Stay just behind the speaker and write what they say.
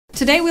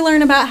Today we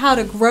learn about how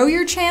to grow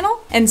your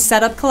channel and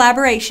set up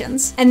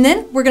collaborations. And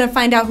then we're gonna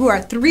find out who our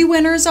 3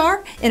 winners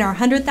are in our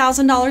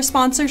 $100,000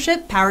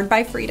 sponsorship powered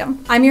by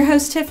Freedom. I'm your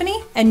host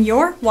Tiffany, and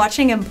you're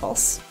watching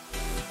Impulse.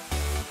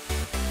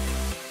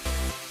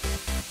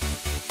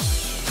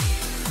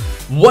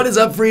 What is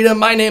up, Freedom?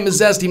 My name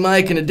is Zesty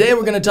Mike, and today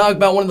we're going to talk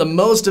about one of the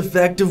most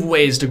effective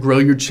ways to grow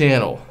your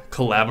channel: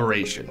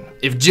 collaboration.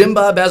 If Jim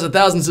Bob has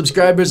 1,000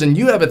 subscribers and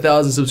you have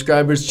 1,000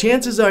 subscribers,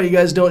 chances are you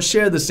guys don't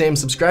share the same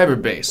subscriber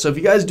base. So if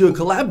you guys do a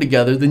collab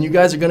together, then you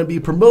guys are going to be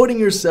promoting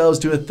yourselves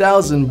to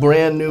 1,000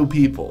 brand new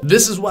people.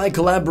 This is why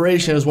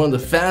collaboration is one of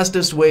the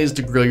fastest ways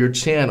to grow your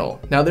channel.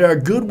 Now, there are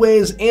good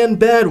ways and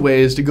bad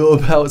ways to go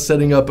about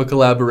setting up a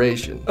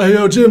collaboration. Hey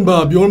yo, Jim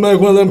Bob, you wanna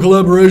make one of them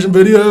collaboration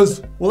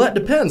videos? Well, that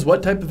depends.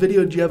 What type of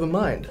video do you have in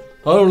mind?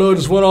 I don't know,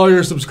 just want all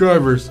your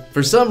subscribers.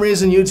 For some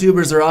reason,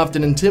 YouTubers are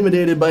often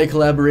intimidated by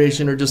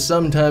collaboration or just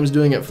sometimes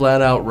doing it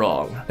flat out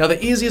wrong. Now,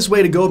 the easiest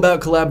way to go about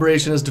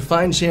collaboration is to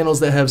find channels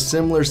that have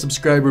similar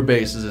subscriber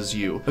bases as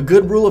you. A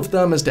good rule of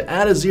thumb is to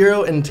add a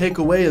 0 and take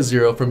away a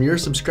 0 from your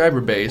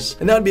subscriber base,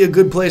 and that would be a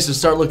good place to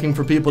start looking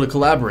for people to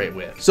collaborate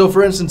with. So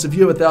for instance, if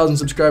you have 1,000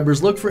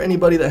 subscribers, look for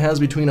anybody that has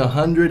between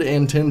 100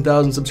 and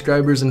 10,000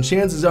 subscribers, and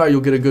chances are you'll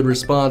get a good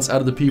response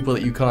out of the people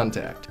that you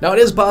contact. Now, it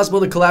is possible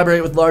to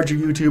collaborate with larger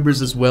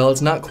YouTubers as well. It's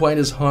not quite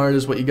as hard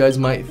as what you guys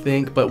might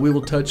think, but we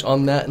will touch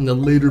on that in the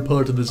later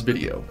part of this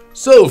video.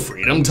 So,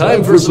 Freedom,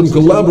 time for some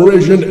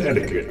collaboration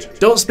etiquette.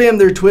 Don't spam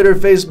their Twitter,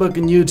 Facebook,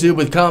 and YouTube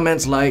with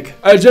comments like,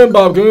 "Hey Jim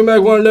Bob, can we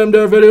make one of them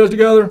there videos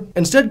together?"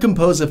 Instead,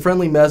 compose a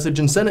friendly message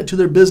and send it to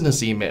their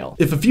business email.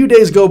 If a few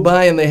days go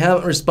by and they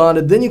haven't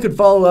responded, then you could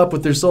follow up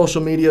with their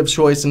social media of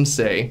choice and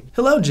say,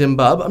 "Hello Jim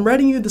Bob, I'm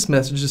writing you this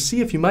message to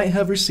see if you might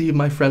have received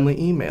my friendly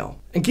email."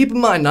 And keep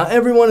in mind, not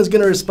everyone is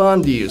going to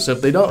respond to you, so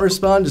if they don't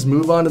respond, just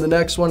move on to the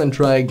next one and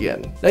try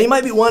again. Now, you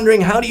might be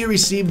wondering, how do you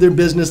receive their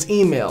business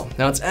email?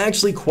 Now, it's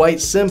actually quite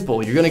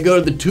simple. You're going to go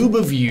to the tube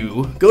of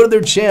you, go to their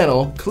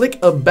channel, click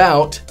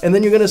About, and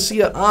then you're going to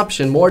see an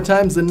option more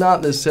times than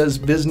not that says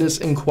Business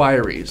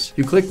Inquiries.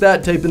 You click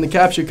that, type in the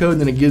CAPTCHA code, and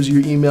then it gives you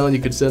your email, and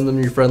you can send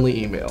them your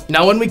friendly email.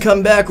 Now, when we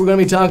come back, we're going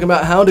to be talking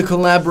about how to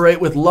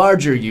collaborate with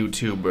larger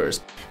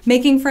YouTubers.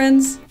 Making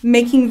friends,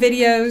 making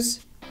videos,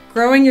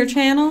 growing your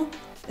channel.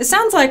 It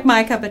sounds like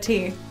my cup of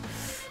tea.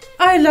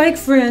 I like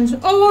friends.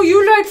 Oh,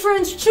 you like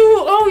friends too?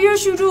 Oh,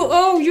 yes you do.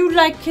 Oh, you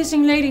like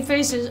kissing lady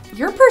faces.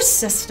 You're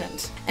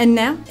persistent. And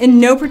now, in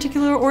no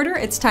particular order,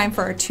 it's time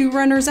for our 2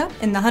 runners-up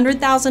in the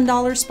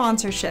 $100,000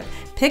 sponsorship,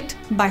 picked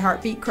by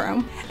Heartbeat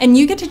Chrome. And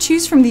you get to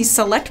choose from these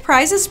select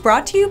prizes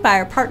brought to you by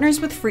our partners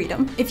with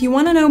Freedom. If you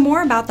want to know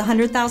more about the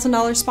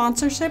 $100,000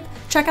 sponsorship,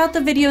 check out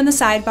the video in the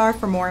sidebar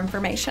for more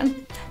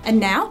information. And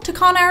now to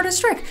con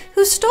artist Rick,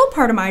 who stole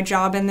part of my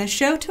job in this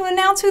show to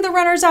announce who the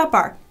runners-up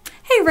are.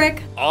 Hey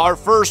Rick. Our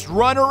first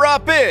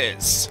runner-up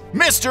is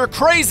Mr.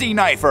 Crazy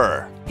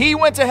Knifer. He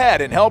went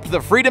ahead and helped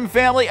the Freedom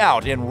family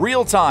out in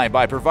real time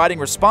by providing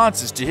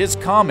responses to his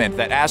comment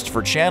that asked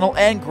for channel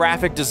and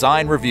graphic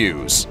design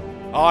reviews.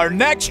 Our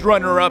next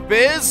runner-up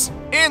is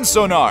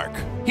Insonark.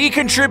 He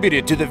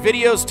contributed to the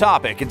video's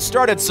topic and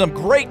started some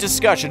great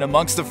discussion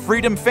amongst the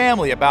Freedom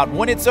family about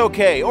when it's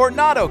okay or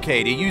not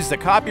okay to use the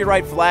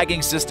copyright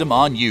flagging system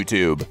on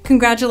YouTube.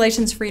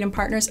 Congratulations, Freedom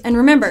partners, and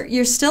remember,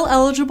 you're still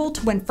eligible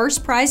to win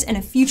first prize in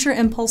a future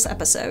Impulse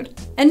episode.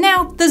 And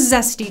now, the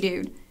Zesty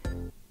dude.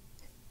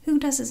 Who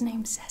does his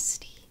name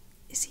Zesty?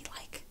 Is he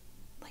like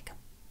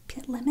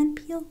a lemon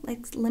peel?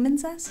 Like lemon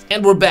zest?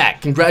 And we're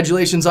back.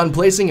 Congratulations on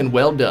placing and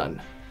well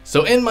done.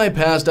 So in my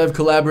past, I've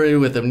collaborated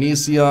with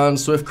Amnesion,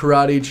 Swift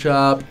Karate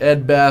Chop,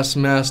 Ed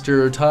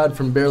Bassmaster, Todd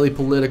from Barely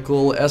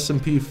Political,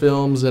 SMP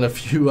Films, and a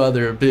few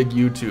other big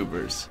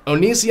YouTubers.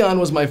 Onision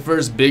was my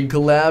first big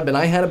collab, and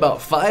I had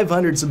about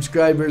 500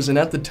 subscribers, and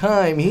at the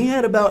time, he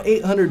had about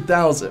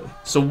 800,000.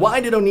 So why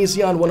did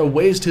Onision want to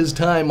waste his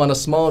time on a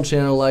small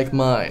channel like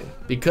mine?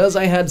 Because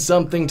I had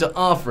something to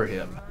offer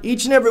him.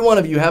 Each and every one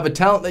of you have a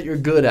talent that you're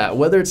good at.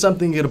 Whether it's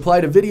something you can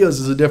apply to videos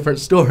is a different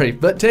story,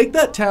 but take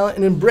that talent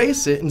and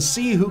embrace it and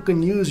see who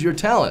can use your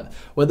talent.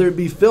 Whether it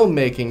be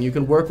filmmaking, you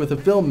can work with a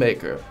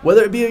filmmaker.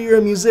 Whether it be you're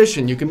a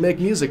musician, you can make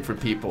music for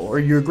people, or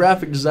you're a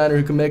graphic designer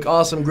who can make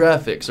awesome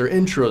graphics or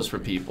intros for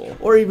people.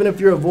 Or even if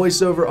you're a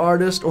voiceover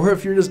artist, or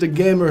if you're just a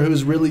gamer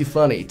who's really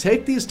funny.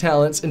 Take these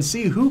talents and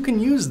see who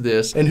can use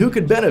this and who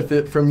could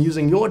benefit from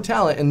using your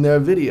talent in their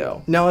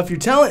video. Now, if your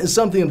talent is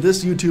something that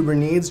this YouTuber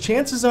needs,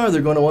 chances are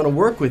they're going to want to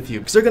work with you,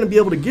 because they're going to be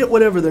able to get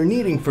whatever they're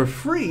needing for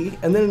free,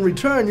 and then in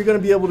return you're going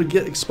to be able to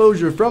get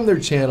exposure from their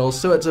channel,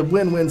 so it's a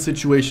win-win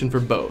situation for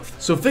both.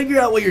 So figure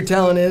out what your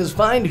talent is,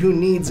 find who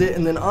needs it,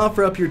 and then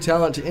offer up your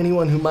talent to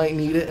anyone who might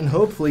need it, and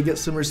hopefully get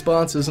some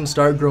responses and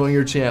start growing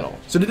your channel.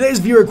 So today's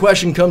viewer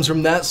question comes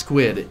from That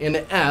Squid, and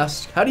it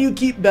asks, how do you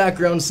keep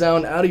background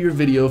sound out of your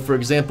video, for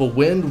example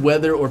wind,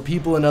 weather, or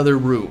people in other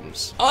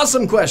rooms?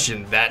 Awesome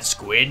question, That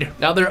Squid.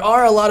 Now there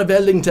are a lot of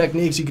editing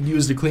techniques you could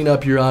use to clean up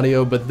up your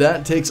audio, but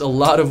that takes a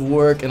lot of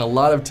work and a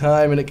lot of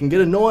time, and it can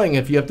get annoying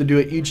if you have to do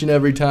it each and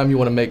every time you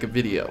want to make a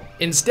video.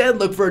 Instead,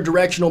 look for a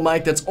directional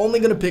mic that's only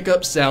going to pick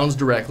up sounds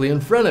directly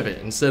in front of it,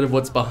 instead of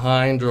what's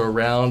behind or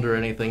around or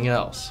anything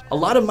else. A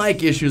lot of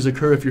mic issues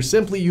occur if you're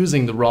simply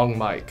using the wrong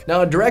mic.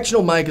 Now, a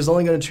directional mic is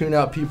only going to tune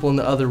out people in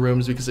the other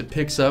rooms because it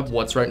picks up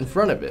what's right in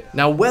front of it.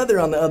 Now, weather,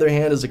 on the other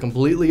hand, is a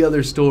completely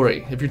other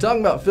story. If you're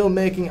talking about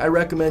filmmaking, I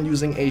recommend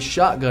using a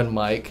shotgun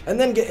mic, and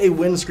then get a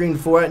windscreen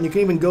for it, and you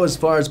can even go as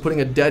far as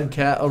putting a dead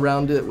cat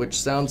around it, which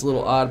sounds a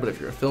little odd, but if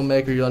you're a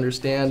filmmaker, you'll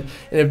understand.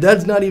 And if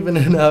that's not even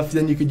enough,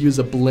 then you could use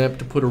a blimp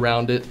to put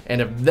around it.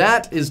 And if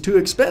that is too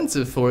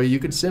expensive for you, you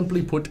could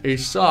simply put a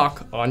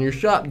sock on your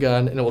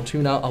shotgun, and it will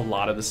tune out a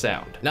lot of the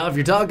sound. Now, if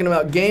you're talking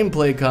about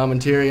gameplay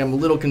commentary, I'm a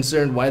little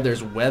concerned why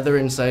there's weather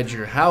inside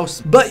your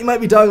house, but you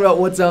might be talking about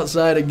what's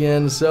outside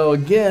again. So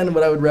again,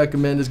 what I would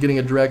recommend is getting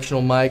a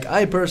directional mic.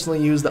 I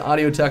personally use the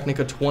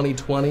Audio-Technica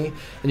 2020,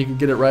 and you can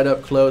get it right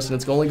up close, and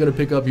it's only going to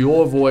pick up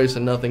your voice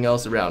and nothing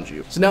else around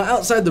you. So now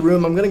outside the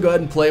room, I'm going to go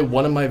ahead and play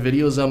one of my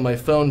videos on my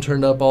phone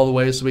turned up all the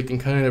way so we can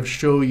kind of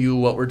show you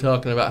what we're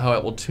talking about, how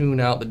it will tune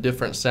out the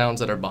different sounds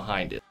that are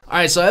behind it.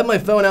 Alright, so I have my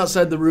phone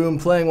outside the room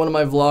playing one of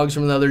my vlogs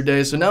from the other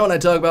day, so now when I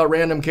talk about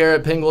random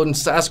carrot, penguin,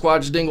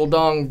 Sasquatch, dingle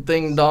dong,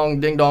 ding dong,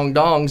 ding dong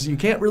dongs, you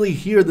can't really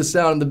hear the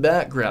sound in the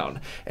background.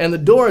 And the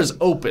door is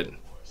open.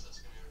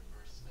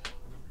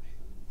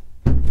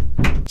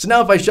 So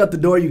now if I shut the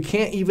door, you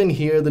can't even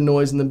hear the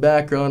noise in the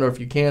background, or if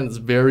you can, it's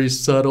very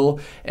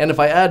subtle. And if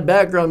I add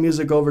background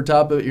music over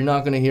top of it, you're not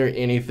going to hear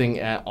anything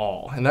at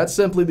all. And that's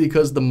simply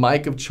because the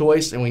mic of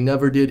choice, and we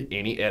never did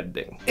any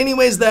editing.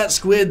 Anyways, that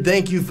squid,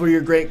 thank you for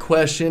your great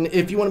question.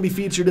 If you want to be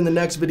featured in the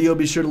next video,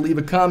 be sure to leave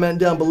a comment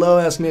down below,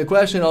 ask me a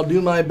question. I'll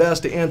do my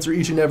best to answer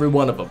each and every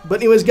one of them. But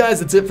anyways, guys,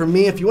 that's it for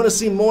me. If you want to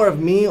see more of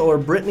me or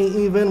Brittany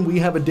even, we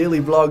have a daily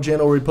vlog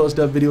channel where we post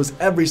up videos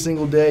every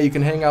single day. You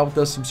can hang out with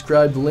us,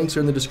 subscribe. The links are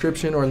in the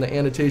description or in the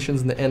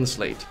annotations in the end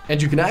slate. And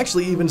you can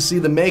actually even see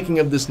the making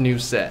of this new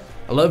set.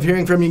 I love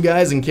hearing from you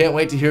guys and can't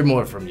wait to hear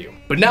more from you.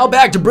 But now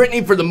back to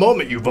Brittany for the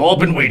moment you've all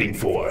been waiting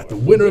for. The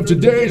winner of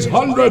today's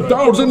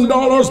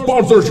 $100,000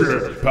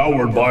 sponsorship,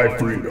 powered by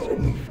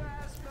Freedom.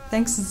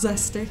 Thanks,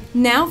 Zesty.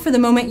 Now for the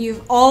moment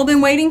you've all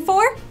been waiting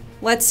for.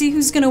 Let's see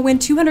who's gonna win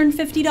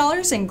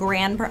 $250 in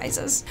grand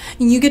prizes.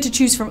 And you get to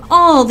choose from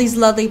all these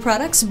lovely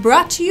products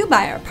brought to you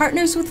by our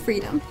partners with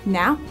Freedom.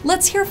 Now,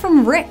 let's hear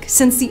from Rick,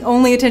 since the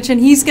only attention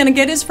he's gonna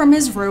get is from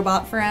his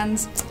robot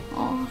friends.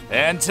 Aww.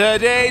 And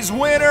today's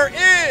winner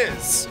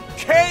is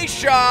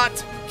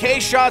K-Shot!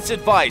 K-Shot's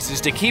advice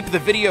is to keep the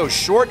videos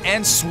short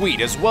and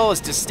sweet, as well as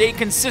to stay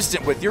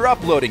consistent with your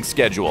uploading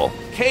schedule.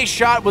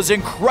 K-Shot was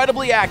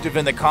incredibly active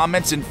in the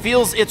comments and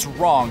feels it's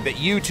wrong that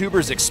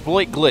YouTubers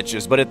exploit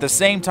glitches, but at the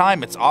same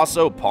time, it's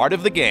also part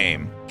of the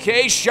game.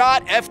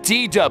 K-Shot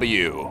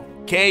FTW.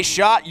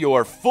 K-Shot,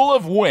 you're full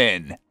of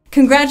win.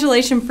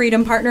 Congratulations,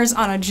 Freedom Partners,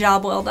 on a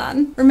job well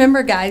done.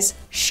 Remember, guys,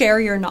 share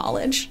your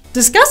knowledge.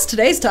 Discuss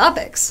today's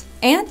topics.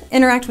 And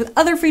interact with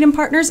other Freedom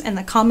Partners in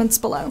the comments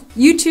below.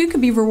 You too could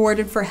be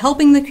rewarded for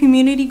helping the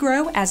community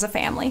grow as a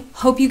family.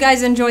 Hope you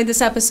guys enjoyed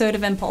this episode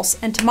of Impulse.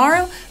 And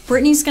tomorrow,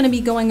 Brittany's going to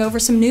be going over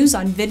some news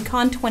on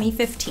VidCon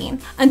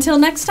 2015. Until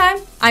next time,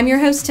 I'm your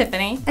host,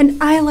 Tiffany,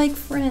 and I like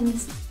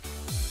friends.